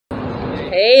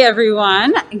Hey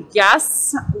everyone,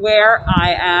 guess where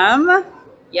I am?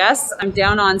 Yes, I'm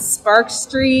down on Spark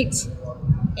Street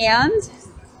and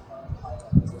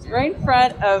right in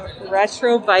front of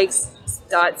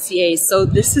Retro-Rides.ca. So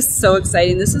this is so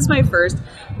exciting. This is my first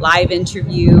live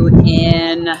interview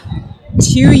in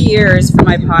 2 years for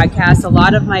my podcast. A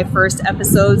lot of my first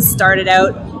episodes started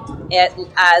out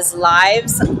as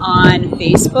lives on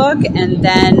Facebook, and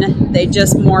then they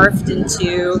just morphed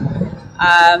into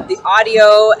the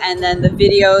audio, and then the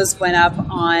videos went up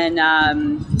on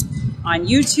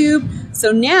YouTube.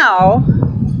 So now,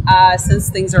 since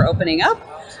things are opening up,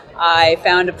 I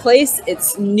found a place.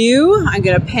 It's new. I'm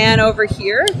going to pan over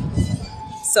here.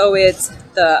 So it's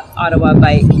the Ottawa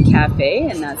Bike Cafe,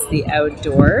 and that's the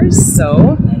outdoors.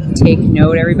 So take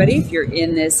note, everybody, if you're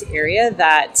in this area,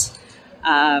 that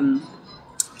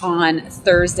on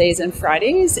Thursdays and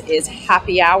Fridays is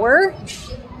happy hour.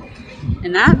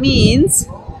 And that means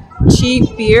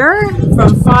cheap beer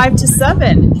from 5 to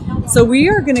 7. So we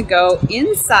are going to go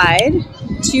inside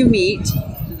to meet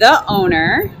the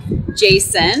owner,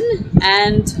 Jason,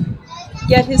 and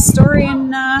get his story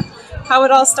and how it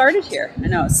all started here. I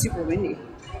know, it's super windy.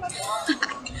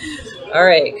 All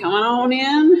right, come on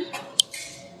in.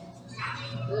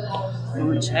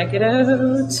 Check it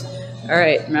out. All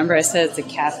right, remember I said it's a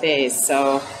cafe,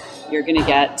 so you're going to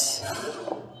get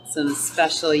some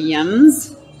special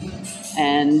yums.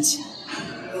 And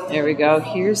there we go.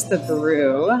 Here's the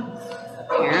brew.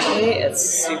 Apparently it's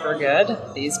super good.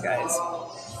 These guys.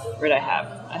 What did I have?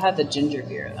 I had the ginger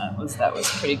beer. That was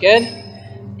pretty good.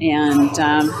 And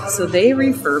so they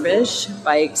refurbish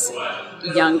bikes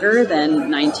younger than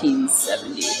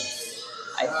 1970.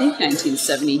 I think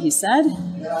 1970 he said.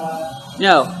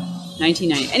 No,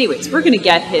 1990. Anyways, we're going to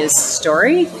get his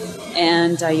story.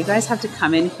 And you guys have to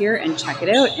come in here and check it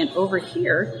out. And over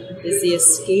here is the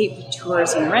Escape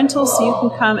Tours and Rentals, so you can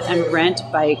come and rent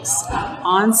bikes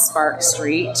on Spark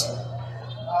Street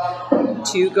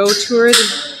to go tour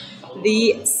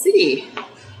the city.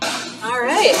 All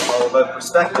right. All about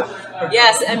perspective.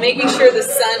 Yes, and making sure the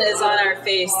sun is on our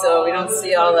face so we don't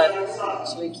see all the...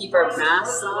 Should we keep our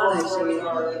masks on, or should we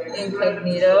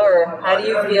incognito, or how do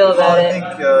you feel about it?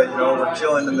 I think, we're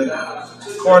chilling in the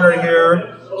corner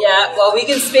here. Yeah, well, we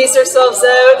can space ourselves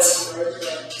out.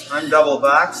 I'm double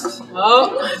vaxxed.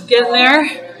 Oh, I'm getting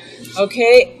there.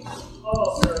 Okay.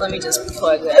 Let me just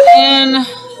plug that in.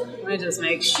 Let me just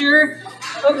make sure.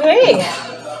 Okay.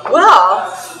 Well,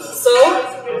 so,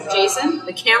 Jason,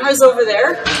 the camera's over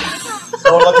there.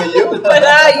 Don't look at you. But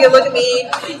you can look at me.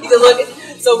 You can look at...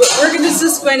 So we're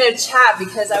just going to chat,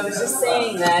 because I was just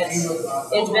saying that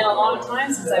it's been a long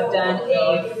time since I've done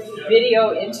a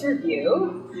video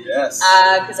interview. Yes.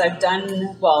 Because I've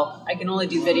done, well, I can only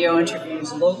do video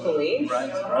interviews locally.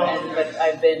 Right. But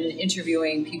I've been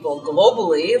interviewing people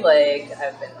globally, like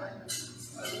I've been in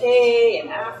UK and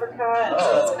Africa. And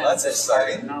so it's kind that's of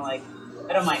exciting. Like,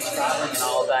 I don't mind traveling and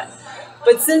all of that.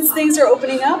 But since things are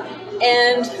opening up,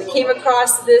 and I came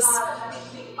across this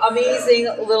amazing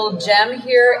little gem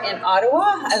here in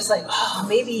Ottawa, I was like, oh,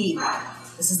 maybe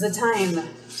this is the time to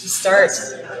start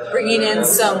bringing in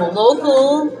some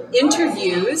local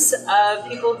interviews of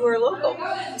people who are local.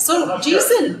 So,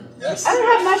 Jason, yes. I don't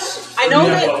have much. I know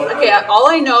that, okay, all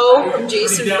I know from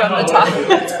Jason from the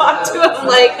talk to him,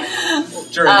 like...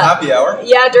 During happy hour?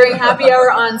 Yeah, during happy hour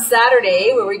on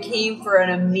Saturday, where we came for an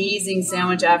amazing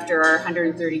sandwich after our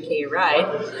 130K ride.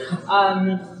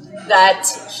 That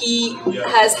he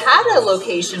has had a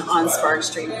location on Spark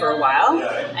Street for a while,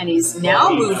 and he's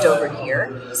now moved over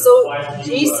here. So,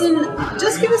 Jason,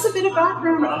 just give us a bit of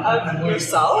background of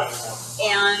yourself,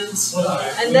 and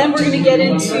then we're going to get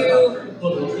into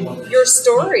your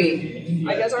story,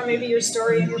 I guess, or maybe your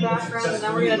story and your background, and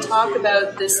then we're going to talk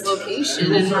about this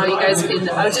location and how you guys can...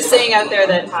 I was just saying out there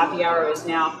that happy hour is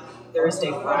now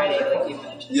Thursday, Friday, like you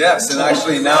mentioned. Yes, and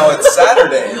actually now it's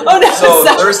Saturday. Oh, no, so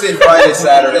Saturday. Thursday, Friday,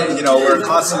 Saturday, we're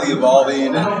constantly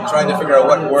evolving and trying to figure out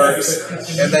what works,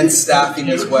 and then staffing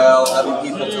as well, having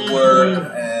people to work,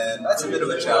 and that's a bit of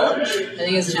a challenge. I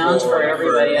think it's a challenge for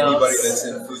everybody else. Anybody that's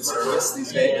in food service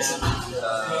these days.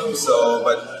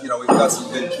 But we've got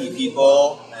some good key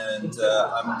people, and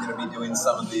I'm going to be doing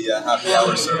some of the happy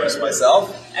hour service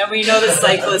myself. And we know the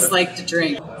cyclists like to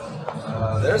drink.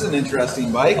 There's an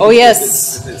interesting bike. Oh,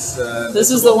 yes.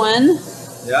 This is the one?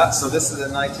 Yeah, so this is a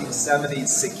 1970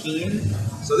 Sakine.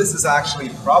 So this is actually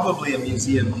probably a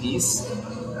museum piece.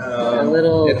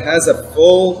 It has a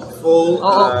full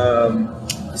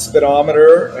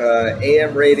speedometer,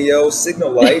 AM radio,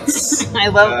 signal lights. I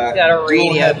love got a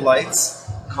radio. Dual headlights,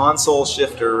 console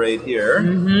shifter right here,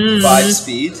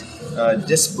 5-speed.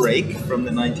 disc brake from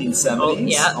the 1970s. Oh,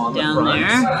 yeah, on down the front.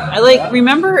 there. I like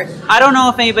remember. I don't know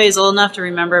if anybody's old enough to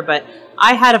remember, but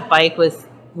I had a bike with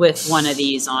one of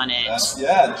these on it.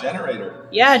 Yeah, generator.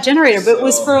 Yeah, generator, but it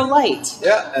was for a light.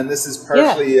 Yeah, and this is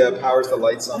partially powers the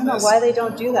lights on this. I don't know why they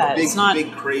don't do that. It's not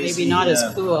crazy, maybe not as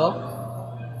cool,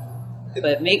 but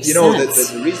it makes sense. You know,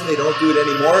 the reason they don't do it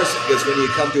anymore is because when you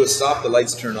come to a stop, the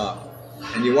lights turn off.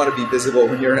 And you want to be visible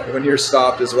when you're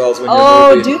stopped as well as when you're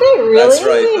moving. Oh, do they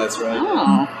really? That's right.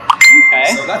 Oh,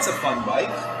 okay. So that's a fun bike.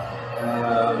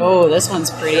 Oh, this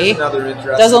one's pretty. Another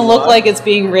interesting Doesn't look one. like it's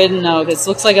being ridden though. This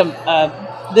looks like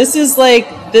this is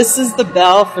the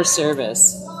bell for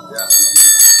service. Yeah.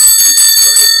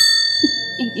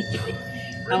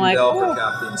 I'm like, bell for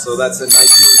caffeine. So that's a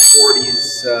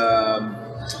 1940s.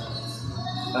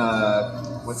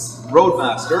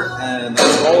 Roadmaster, and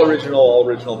that's all original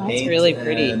paint. That's really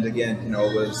pretty. And again, you know,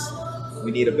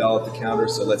 we need a bell at the counter,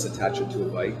 so let's attach it to a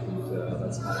bike. And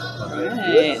that's kind of fun.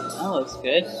 Right, that looks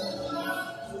good.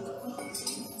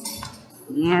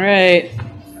 All right.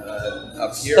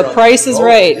 Up here, the price is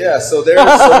right. Yeah, so there's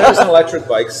an electric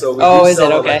bike. So we do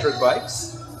sell electric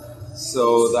bikes.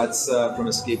 So that's from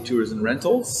Escape Tours and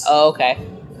Rentals. Oh, okay.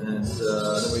 And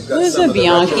then we've got some of the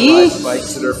Retro-Rides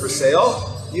bikes that are for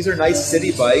sale. These are nice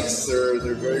city bikes. They're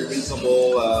very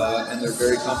reasonable and they're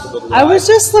very comfortable to ride. I was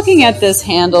just looking at this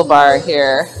handlebar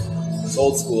here. It's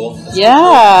old school. That's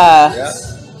yeah.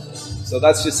 So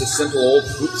that's just a simple old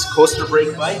coaster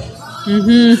brake bike.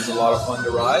 Mm-hmm. It's a lot of fun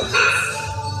to ride.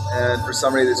 And for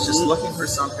somebody that's just looking for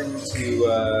something to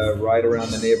ride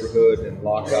around the neighborhood and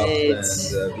lock up and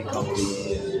be comfy.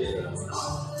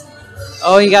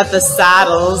 Oh, you got the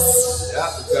saddles. Yeah,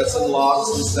 we've got some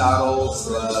locks and saddles,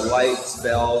 lights,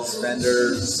 bells,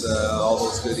 fenders, all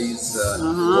those goodies.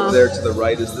 Over there to the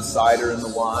right is the cider and the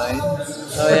wine.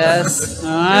 Oh, yes.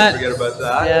 Don't forget about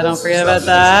that. Yeah, don't forget about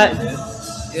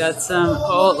that. You got some,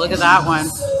 oh, look at that one.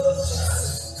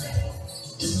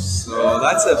 So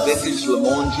that's a vintage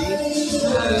Limongi,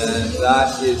 and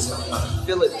that is a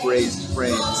fillet brazed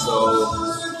frame. So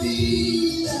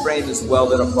the frame is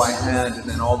welded up by hand, and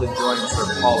then all the joints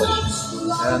are polished.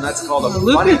 And that's called a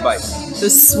funny bike. The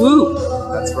swoop.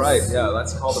 That's right, yeah,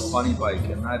 that's called a funny bike,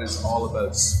 and that is all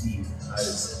about speed. That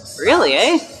is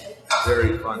really,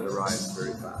 very fun to ride,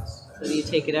 very fast. So do you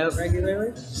take it out regularly?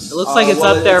 It looks like it's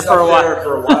up there for a while.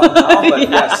 For a while now, but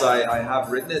yes, I have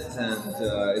ridden it, and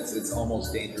it's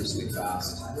almost dangerously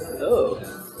fast. Oh,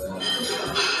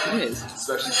 nice.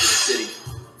 Especially for the city.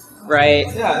 Right.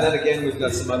 Yeah, and then again, we've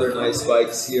got some other nice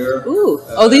bikes here. Ooh.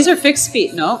 Oh, these are fixed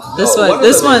speed. No, this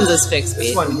one's a fixed speed.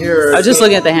 This one here. I was just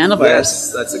looking at the handlebars.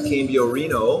 Yes, that's a Cambio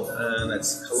Reno, and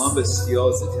it's Columbus steel.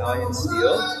 It's Italian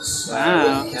steel.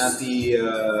 Wow. With Campy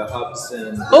hubs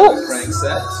and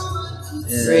cranksets.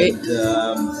 And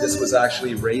this was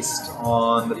actually raced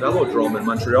on the Velodrome in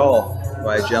Montreal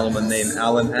by a gentleman named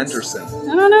Alan Anderson.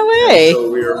 Oh, no way. And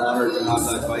so we are honored to have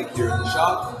that bike here in the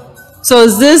shop. So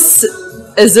is this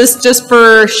just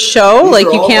for show? Like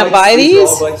you can't buy these? These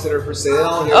are all bikes that are for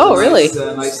sale. Here's really?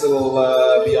 Nice little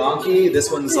Bianchi. This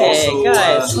one's also... Hey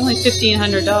guys, only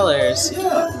 $1,500.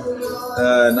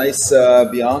 Yeah. Nice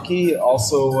Bianchi,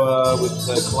 also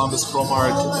with Columbus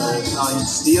Chromart Italian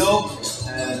steel.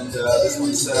 And this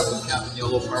one's set up with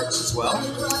Campagnolo parts as well.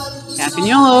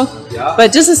 Campagnolo. Yeah.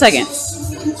 But just a second.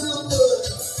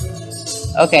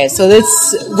 Okay, so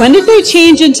when did they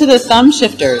change into the thumb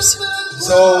shifters?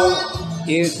 So...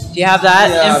 Do you have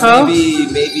that info?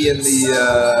 Maybe in the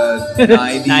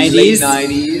 90s, late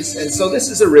 90s. And so this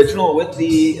is original with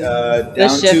the down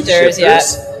tube shifters. Yeah.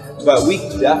 But we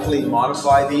definitely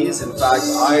modify these. In fact,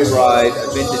 I ride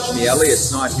a vintage Miele.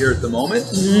 It's not here at the moment.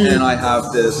 And I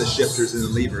have the shifters and the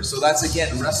levers. So that's, again,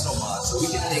 resto mod. So we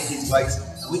can take these bikes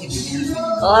and we can do anything.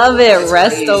 Love it,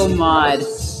 resto mod.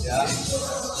 Yeah.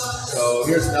 So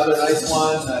here's another nice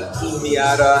one, Team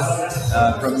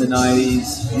Miata from the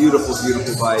 90s. Beautiful,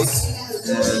 beautiful bike.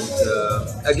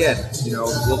 And again, you know,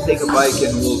 we'll take a bike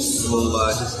and we'll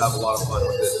just have a lot of fun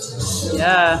with it.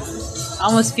 Yeah. I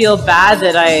almost feel bad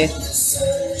that I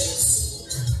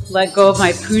let go of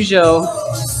my Peugeot.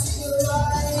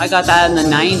 I got that in the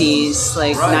 90s,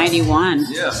 like 91.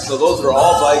 Yeah, so those are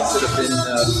all bikes that have been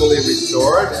fully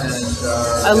restored. And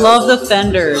I love the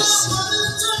fenders.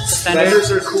 Fenders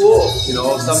are cool. You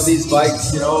know, some of these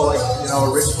bikes,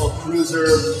 original cruiser,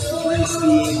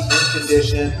 3-speed, in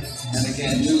condition, and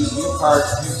again, new parts,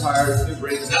 new tires, new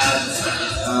brake pads,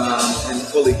 and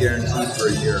fully guaranteed for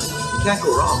a year. You can't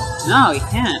go wrong. No, you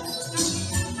can't.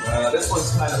 This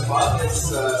one's kind of fun. It's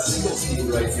single speed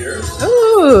right here.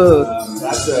 Ooh.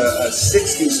 That's a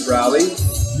 60s rally.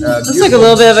 Looks like a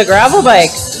little bit of a gravel bike.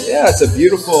 Yeah, it's a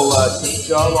beautiful paint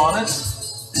job on it.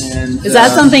 And is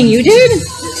that something you did?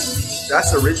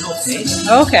 That's original paint.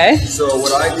 Okay. So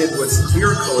what I did was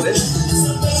clear coat it.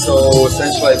 So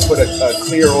essentially I put a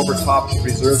clear over top to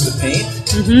preserve the paint.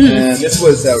 And this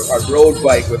was a road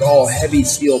bike with all heavy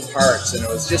steel parts, and it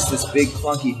was just this big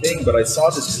clunky thing, but I saw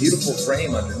this beautiful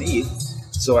frame underneath,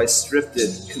 so I stripped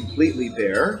it completely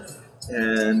bare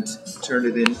and turned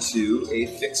it into a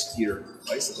fixed gear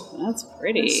bicycle. That's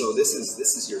pretty. And so this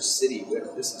is your city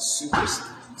whip. This is super.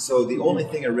 So the only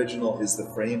thing original is the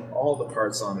frame. All the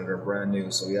parts on it are brand new.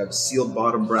 So we have sealed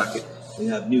bottom bracket. We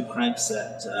have new crank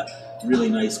set, really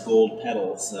nice gold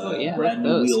pedals, brand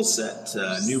new wheel set,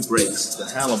 new brakes, the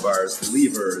handlebars, the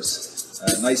levers,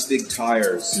 nice big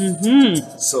tires.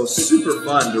 So super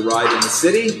fun to ride in the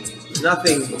city.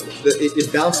 Nothing,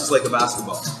 it bounces like a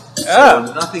basketball.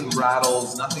 So nothing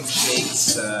rattles, nothing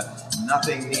shakes,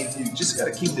 nothing needs, you just got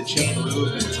to keep the chain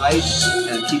moved and tight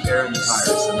and keep air in the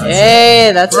tires. And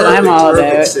hey, that's what I'm all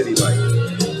about. City bike.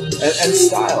 And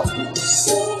style.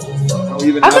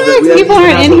 How come people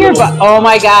aren't in here? But oh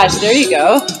my gosh, there you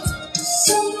go.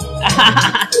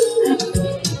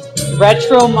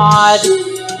 Retro mod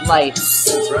lights.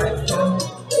 That's right.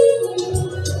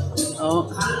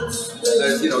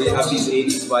 You know, you have these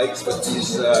 80s bikes with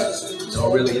these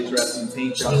really interesting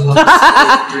paint jobs.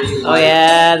 Oh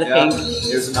yeah, the pink.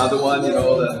 Here's another one, you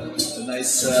know, the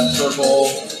nice purple.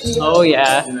 Oh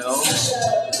yeah. You know.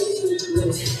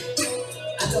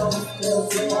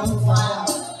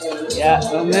 Yeah,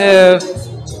 don't move.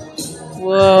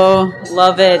 Whoa,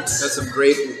 love it. Got some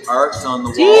great art on the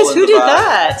wall. Jeez, who did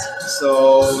that?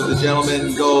 So the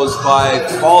gentleman goes by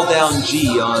Fall Down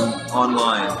G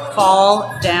online.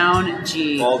 Fall Down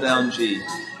G. Fall Down G.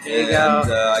 There you go.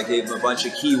 And I gave him a bunch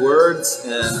of keywords,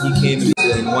 and he came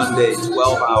in one day,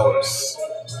 12 hours.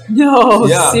 No,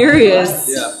 serious.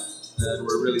 Yeah. And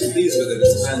we're really pleased with it.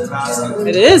 It's fantastic.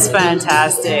 It is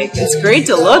fantastic. It's great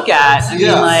to look at. I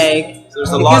mean, like,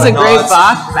 there's a lot of great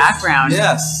background.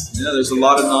 Yes. Yeah, there's a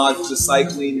lot of nods to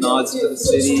cycling, nods to the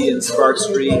city and Spark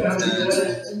Street and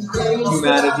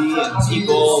humanity and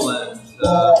people and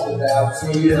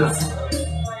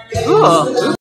Cool.